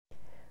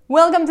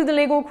Welcome to the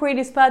Lego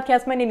Creatives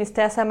Podcast. My name is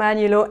Tessa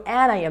Maniello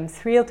and I am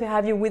thrilled to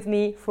have you with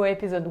me for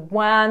episode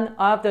 1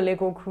 of the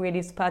Lego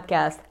Creatives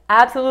Podcast.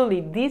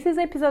 Absolutely, this is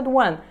episode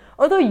 1.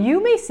 Although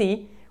you may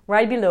see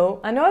right below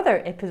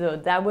another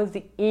episode. That was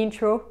the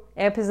intro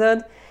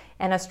episode.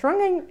 And I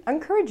strongly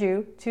encourage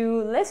you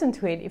to listen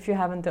to it if you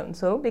haven't done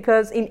so.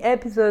 Because in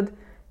episode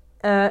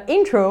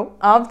intro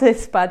of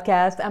this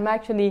podcast, I'm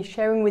actually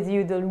sharing with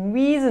you the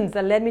reasons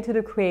that led me to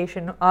the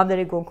creation of the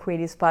Lego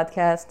Creatives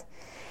Podcast.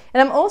 And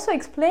I'm also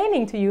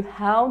explaining to you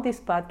how this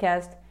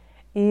podcast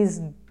is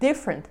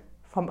different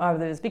from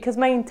others, because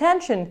my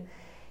intention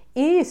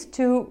is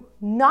to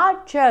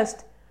not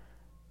just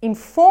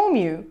inform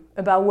you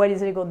about what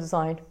is Lego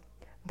design,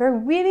 but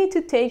really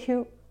to take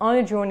you on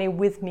a journey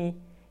with me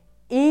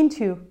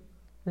into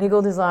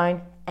Lego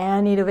design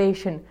and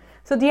innovation.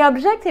 So the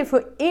objective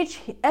for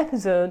each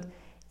episode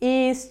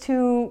is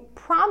to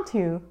prompt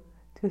you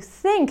to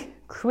think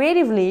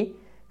creatively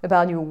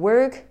about your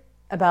work,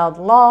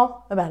 about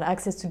law, about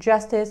access to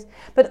justice,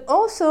 but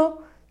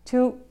also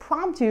to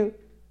prompt you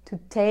to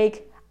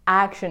take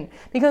action.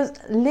 Because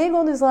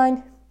Lego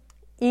design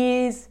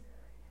is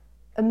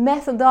a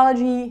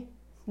methodology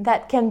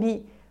that can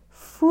be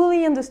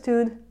fully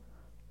understood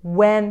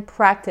when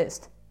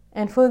practiced.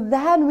 And for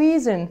that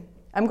reason,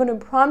 I'm going to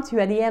prompt you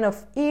at the end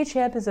of each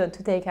episode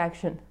to take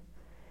action.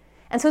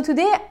 And so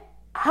today,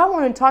 I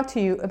want to talk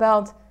to you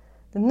about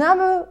the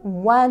number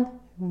one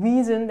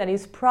reason that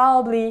is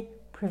probably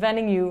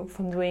preventing you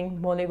from doing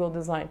more Lego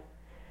design.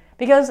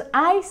 Because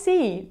I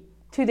see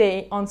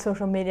today on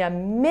social media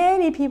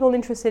many people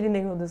interested in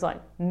Lego design,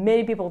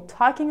 many people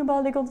talking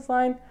about Lego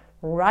design,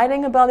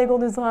 writing about Lego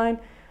design,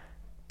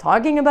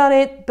 talking about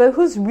it, but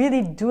who's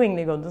really doing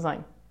Lego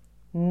design?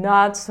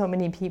 Not so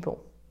many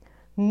people.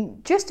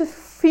 Just a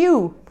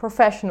few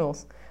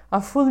professionals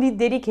are fully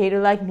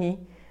dedicated like me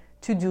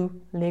to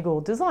do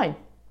Lego design.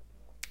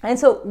 And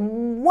so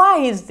why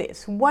is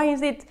this? Why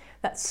is it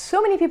that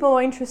so many people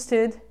are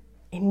interested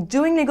in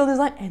doing Lego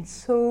design and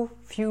so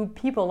few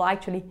people are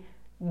actually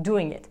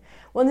doing it?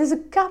 Well, there's a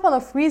couple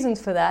of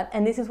reasons for that,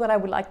 and this is what I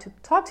would like to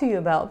talk to you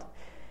about.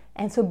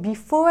 And so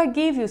before I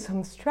give you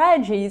some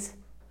strategies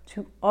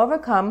to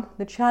overcome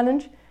the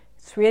challenge,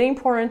 it's really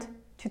important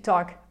to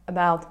talk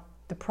about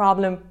the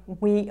problem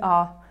we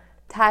are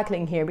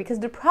tackling here. Because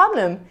the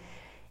problem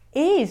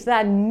is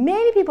that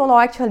many people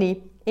are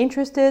actually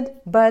interested,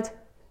 but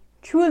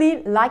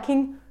truly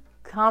lacking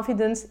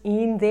confidence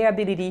in their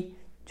ability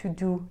to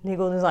do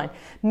Lego design.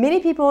 Many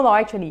people are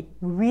actually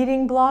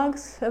reading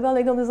blogs about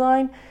Lego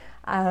design,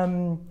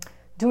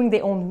 doing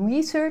their own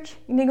research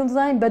in Lego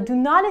design, but do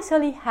not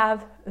necessarily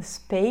have a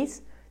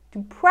space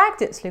to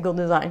practice Lego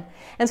design.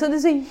 And so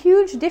there's a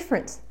huge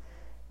difference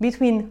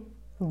between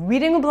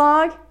reading a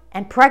blog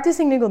and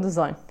practicing Lego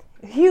design.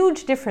 A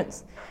huge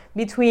difference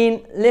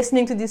between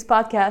listening to this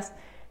podcast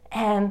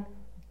and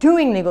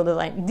doing Lego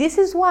design. This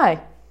is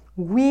why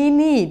we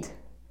need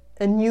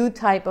a new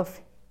type of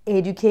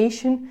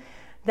education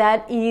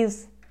that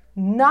is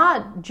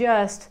not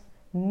just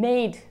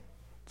made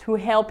to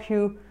help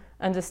you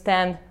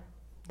understand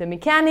the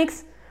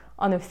mechanics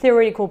on a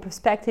theoretical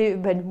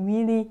perspective, but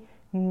really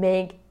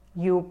make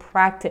you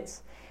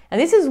practice.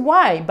 And this is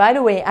why, by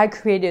the way, I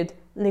created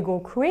Lego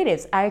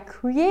Creatives. I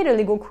created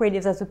Lego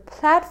Creatives as a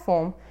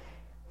platform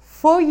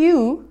for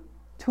you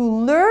to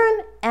learn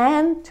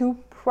and to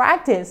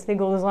practice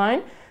Lego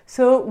design,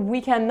 so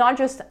we can not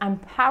just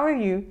empower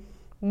you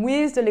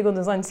with the Lego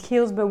design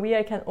skills, but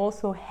we can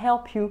also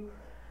help you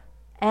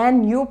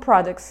and your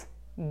products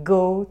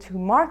go to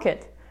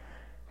market.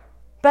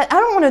 But I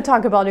don't want to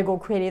talk about Lego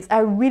Creatives. I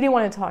really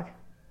want to talk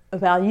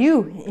about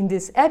you in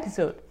this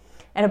episode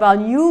and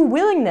about your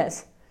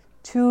willingness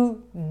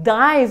to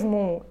dive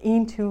more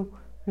into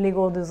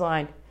Lego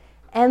design.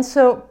 And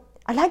so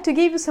I'd like to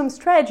give you some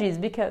strategies,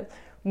 because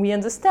we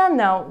understand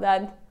now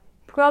that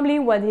probably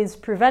what is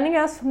preventing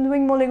us from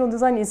doing more Lego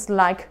design is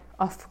lack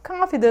of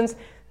confidence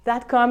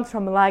that comes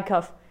from a lack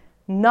of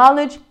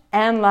knowledge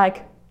and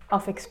lack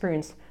of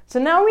experience. So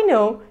now we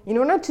know, in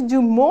order to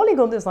do more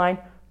Lego design,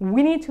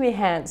 we need to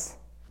enhance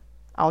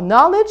our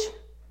knowledge,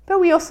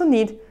 but we also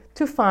need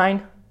to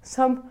find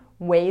some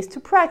ways to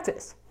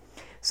practice.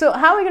 So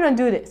how are we going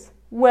to do this?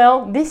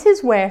 Well, this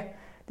is where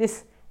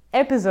this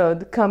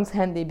episode comes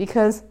handy,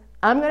 because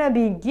I'm going to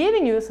be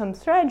giving you some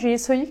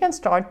strategies so you can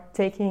start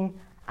taking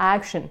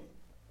action.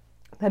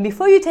 But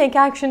before you take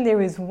action,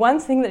 there is one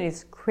thing that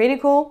is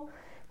critical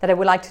that I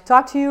would like to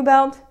talk to you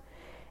about,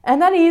 and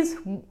that is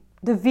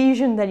the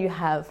vision that you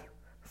have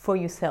for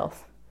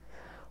yourself.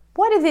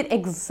 What is it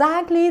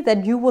exactly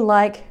that you would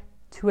like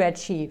to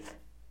achieve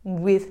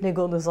with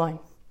Lego design?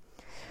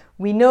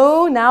 We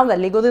know now that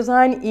Lego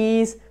design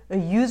is a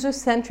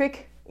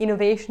user-centric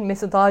innovation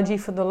methodology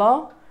for the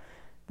law,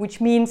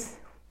 which means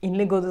in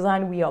Lego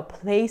design we are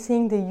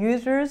placing the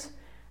users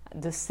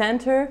at the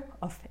center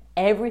of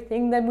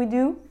everything that we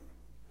do.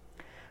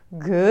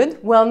 Good.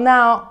 Well,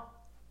 now,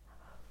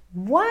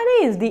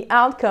 what is the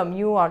outcome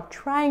you are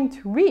trying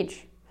to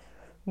reach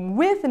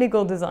with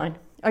Lego design?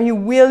 Are you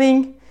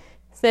willing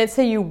So let's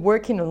say you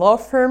work in a law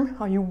firm.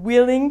 Are you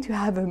willing to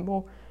have a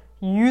more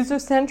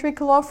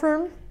user-centric law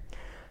firm?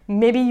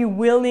 Maybe you're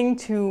willing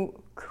to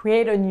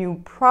create a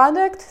new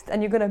product that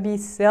you're going to be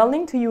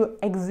selling to your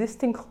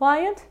existing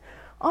client.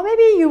 Or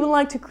maybe you would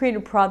like to create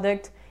a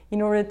product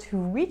in order to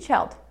reach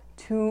out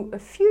to a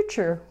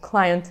future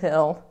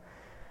clientele.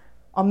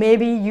 Or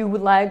maybe you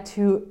would like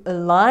to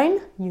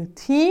align your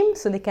team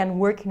so they can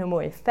work in a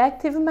more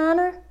effective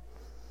manner.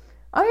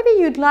 Or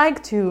maybe you'd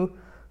like to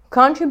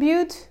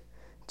contribute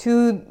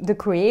to the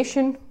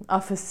creation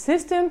of a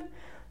system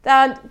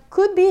that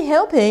could be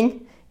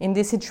helping in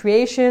this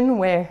situation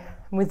where,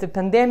 with the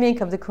pandemic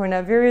of the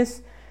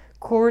coronavirus,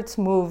 courts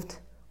moved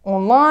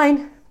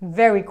online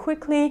very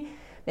quickly.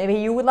 Maybe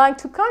you would like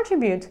to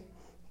contribute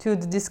to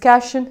the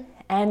discussion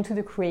and to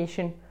the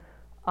creation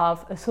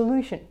of a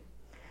solution.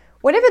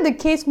 Whatever the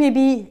case may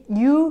be,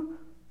 you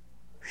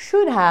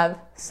should have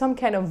some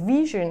kind of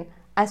vision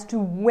as to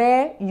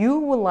where you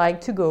would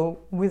like to go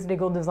with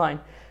legal design.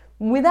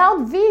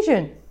 Without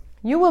vision,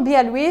 you will be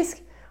at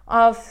risk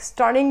of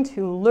starting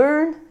to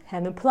learn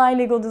and apply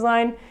legal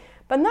design,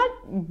 but not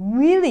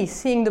really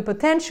seeing the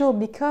potential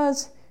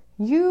because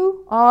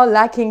you are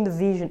lacking the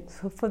vision.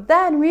 So for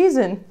that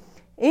reason,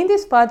 in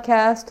this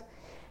podcast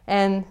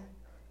and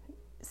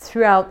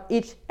throughout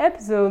each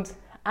episode,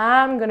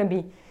 I'm going to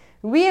be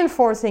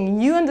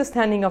reinforcing your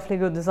understanding of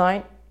legal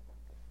design,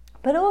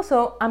 but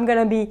also I'm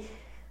going to be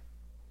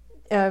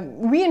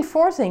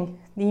reinforcing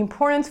the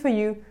importance for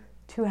you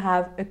to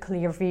have a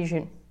clear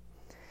vision.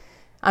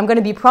 I'm going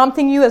to be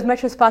prompting you as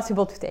much as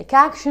possible to take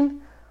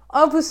action.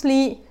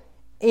 Obviously,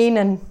 in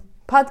a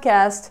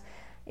podcast,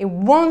 it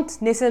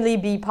won't necessarily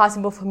be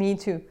possible for me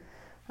to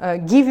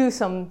give you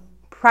some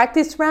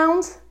practice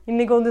rounds in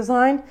legal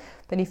design,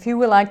 but if you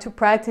would like to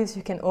practice,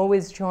 you can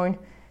always join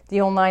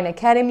the online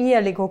academy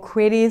at Legal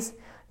Creatives.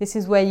 This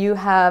is where you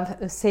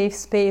have a safe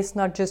space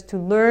not just to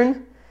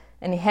learn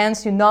and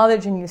enhance your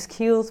knowledge and your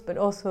skills, but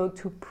also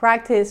to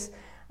practice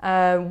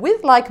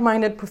with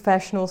like-minded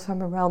professionals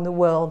from around the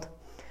world.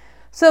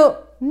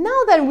 So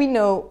now that we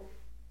know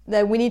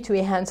that we need to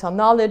enhance our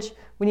knowledge,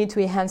 we need to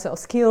enhance our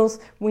skills,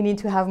 we need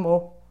to have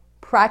more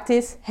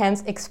practice,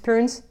 hence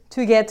experience,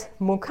 to get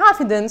more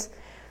confidence,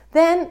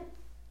 then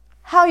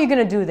how are you going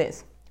to do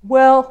this?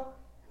 Well,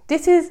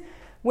 this is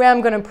where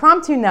I'm going to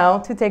prompt you now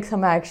to take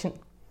some action.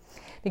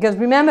 Because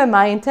remember,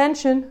 my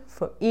intention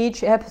for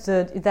each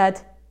episode is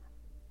that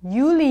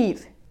you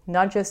leave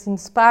not just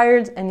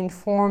inspired and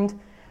informed,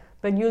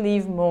 but you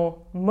leave more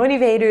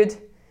motivated,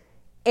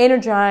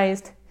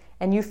 energized,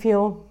 and you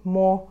feel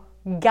more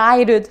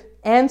guided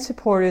and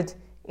supported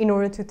in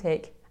order to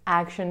take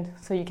action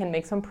so you can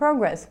make some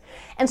progress.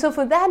 And so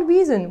for that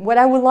reason, what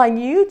I would like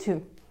you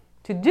to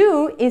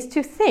do is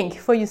to think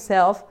for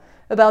yourself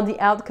about the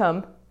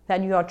outcome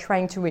that you are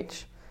trying to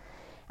reach.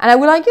 And I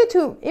would like you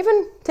to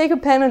even take a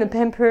pen and a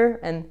paper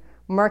and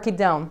mark it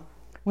down.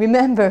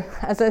 Remember,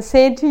 as I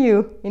said to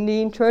you in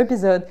the intro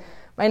episode,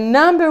 my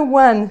number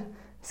one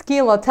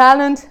skill or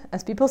talent,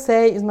 as people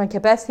say, is my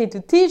capacity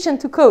to teach and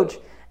to coach.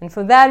 And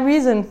for that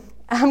reason,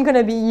 I'm going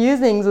to be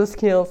using those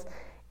skills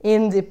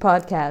in the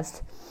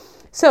podcast.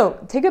 So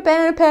take a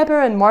pen and a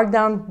paper and mark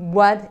down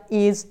what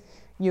is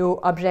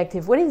your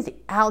objective. What is the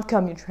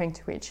outcome you're trying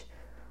to reach?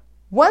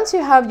 Once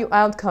you have your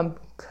outcome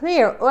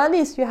clear, or at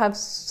least you have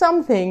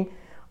something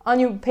on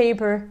your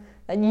paper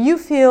that you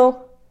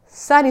feel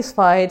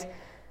satisfied,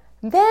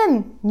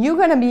 then you're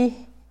going to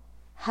be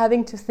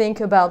having to think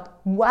about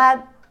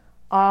what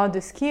are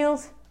the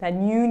skills that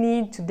you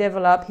need to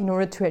develop in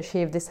order to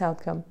achieve this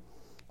outcome.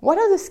 What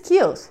are the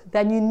skills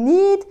that you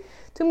need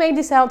to make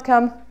this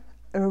outcome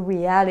a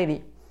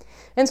reality?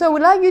 And so I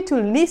would like you to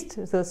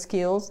list those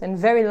skills, and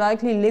very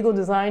likely legal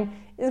design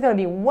is going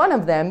to be one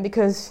of them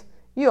because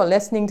you are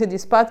listening to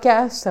this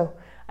podcast, so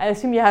I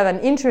assume you have an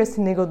interest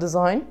in legal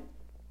design.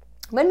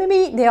 But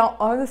maybe there are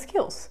other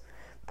skills: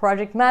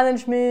 project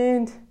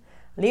management,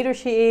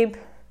 leadership,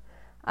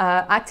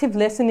 active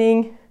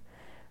listening.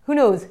 Who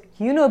knows?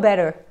 You know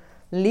better.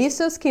 List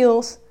those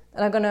skills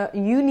that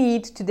you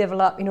need to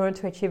develop in order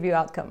to achieve your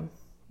outcome.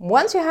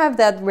 Once you have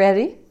that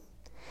ready,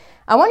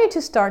 I want you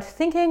to start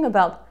thinking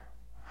about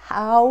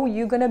how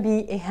you're going to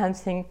be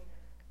enhancing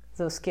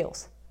those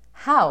skills.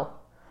 How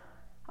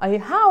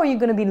are you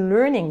going to be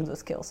learning those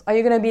skills? Are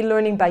you going to be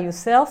learning by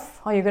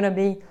yourself? Are you going to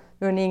be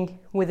learning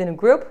within a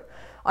group?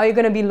 Are you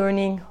going to be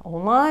learning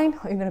online?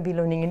 Are you going to be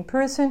learning in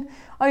person?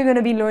 Are you going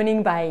to be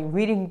learning by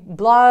reading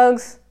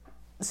blogs,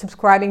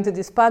 subscribing to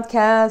this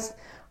podcast,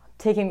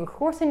 taking a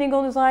course in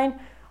legal design?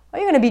 Are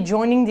you going to be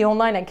joining the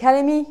online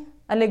academy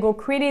at Legal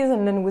Creatives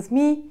and learn with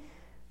me?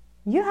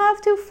 You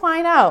have to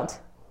find out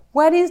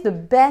what is the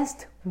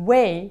best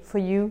way for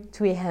you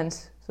to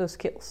enhance those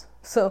skills.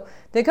 So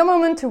take a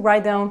moment to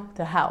write down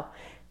the how.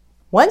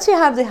 Once you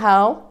have the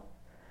how,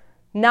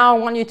 now I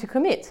want you to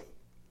commit.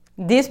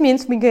 This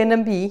means we're going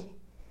to be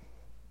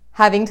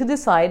having to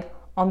decide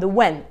on the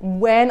when.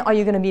 When are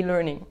you going to be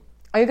learning?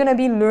 Are you going to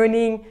be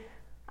learning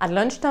at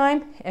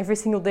lunchtime every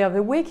single day of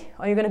the week?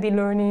 Are you going to be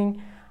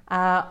learning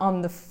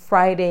on the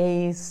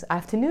Fridays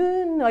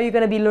afternoon? Are you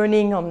going to be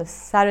learning on the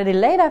Saturday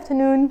late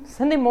afternoon,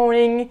 Sunday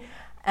morning,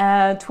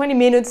 20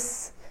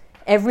 minutes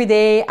every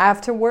day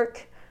after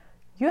work?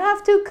 You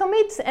have to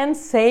commit and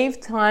save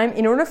time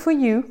in order for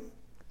you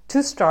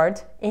to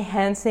start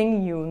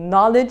enhancing your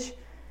knowledge,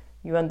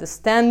 your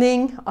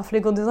understanding of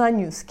legal design,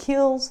 your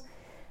skills.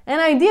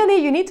 And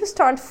ideally, you need to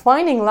start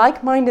finding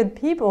like-minded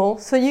people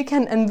so you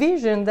can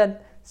envision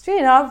that straight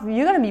enough,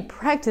 you're going to be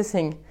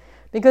practicing.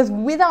 Because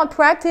without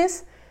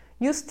practice,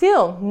 you're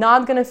still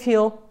not going to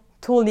feel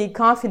totally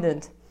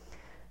confident.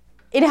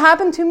 It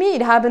happened to me,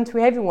 it happened to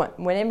everyone.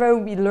 Whenever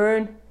we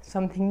learn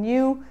something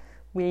new,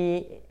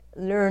 we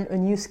learn a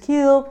new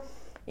skill.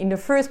 In the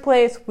first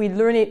place, we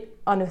learn it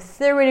on a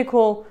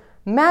theoretical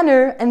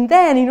manner, and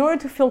then in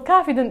order to feel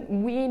confident,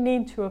 we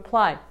need to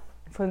apply.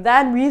 For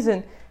that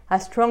reason, I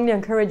strongly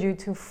encourage you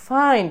to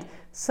find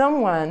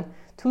someone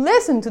to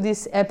listen to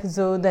this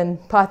episode and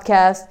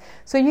podcast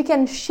so you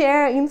can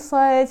share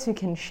insights, you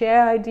can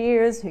share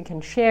ideas, you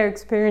can share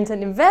experience,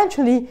 and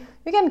eventually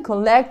you can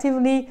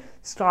collectively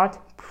start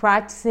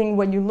practicing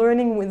what you're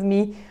learning with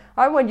me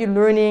or what you're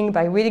learning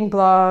by reading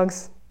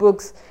blogs,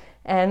 books,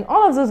 and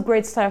all of those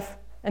great stuff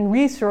and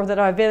resources that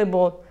are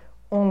available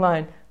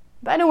online.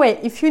 By the way,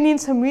 if you need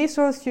some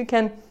resource, you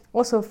can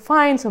also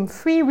find some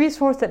free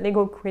resource at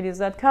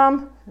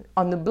legocreatives.com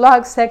on the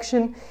blog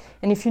section.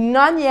 And if you're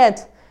not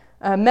yet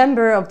a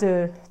member of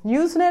the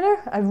newsletter,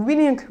 I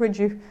really encourage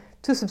you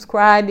to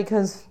subscribe,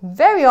 because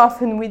very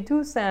often we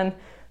do send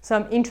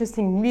some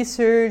interesting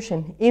research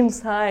and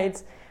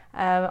insights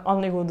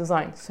on legal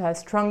design. So I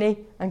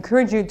strongly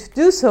encourage you to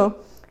do so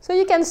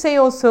you can stay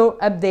also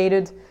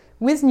updated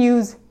with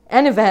news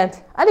and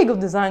event at Legal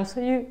Design,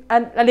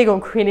 at Legal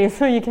Creative,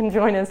 so you can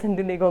join us and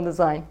do legal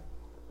design.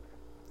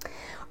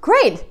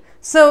 Great!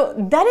 So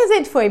that is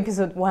it for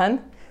episode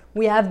 1.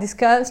 We have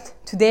discussed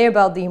today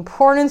about the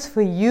importance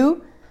for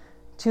you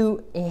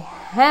to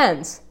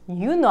enhance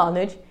your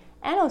knowledge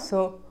and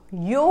also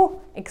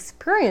your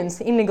experience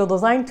in legal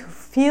design to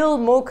feel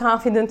more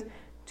confident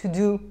to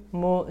do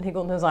more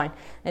legal design.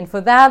 And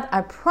for that,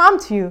 I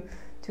prompt you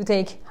to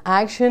take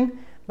action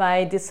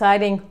by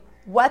deciding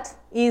what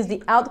is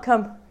the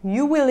outcome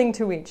you're willing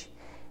to reach,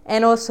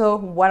 and also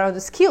what are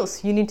the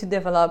skills you need to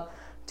develop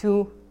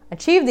to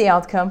achieve the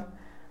outcome,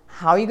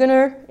 how you're going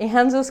to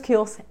enhance those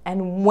skills,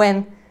 and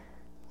when,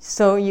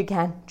 so you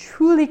can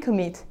truly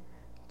commit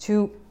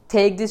to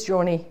take this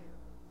journey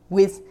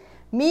with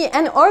me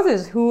and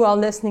others who are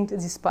listening to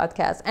this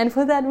podcast. And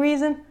for that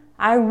reason,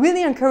 I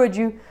really encourage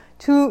you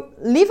to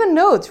leave a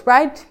note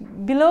right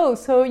below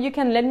so you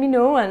can let me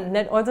know and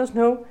let others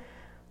know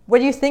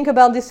what you think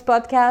about this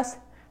podcast,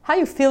 how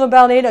you feel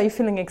about it. Are you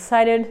feeling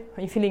excited?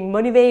 Are you feeling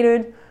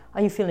motivated?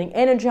 Are you feeling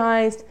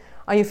energized?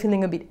 Are you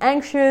feeling a bit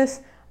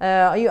anxious?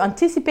 Are you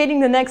anticipating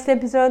the next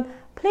episode?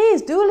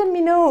 Please do let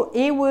me know.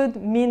 It would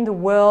mean the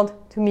world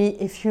to me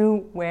if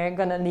you were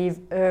gonna leave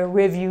a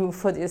review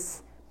for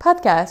this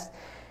podcast.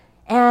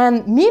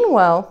 And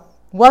meanwhile,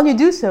 while you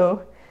do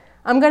so,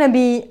 I'm gonna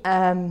be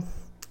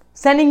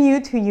sending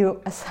you to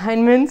your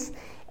assignments,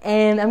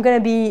 and I'm gonna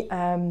be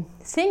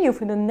seeing you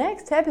for the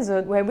next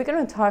episode, where we're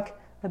gonna talk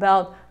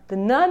about the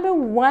number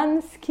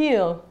one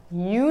skill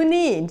you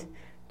need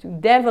to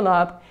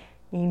develop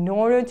in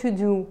order to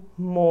do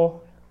more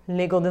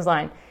legal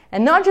design.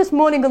 And not just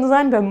more legal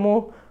design, but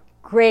more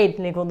great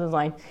legal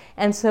design.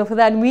 And so for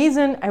that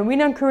reason, I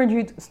really encourage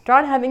you to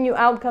start having your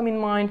outcome in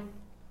mind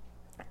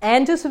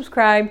and to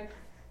subscribe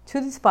to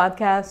this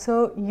podcast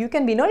so you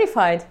can be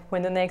notified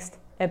when the next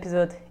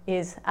episode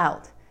is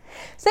out.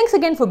 Thanks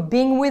again for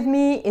being with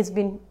me. It's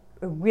been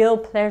a real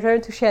pleasure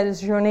to share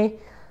this journey,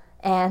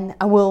 and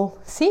I will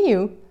see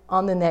you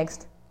on the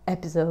next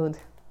episode.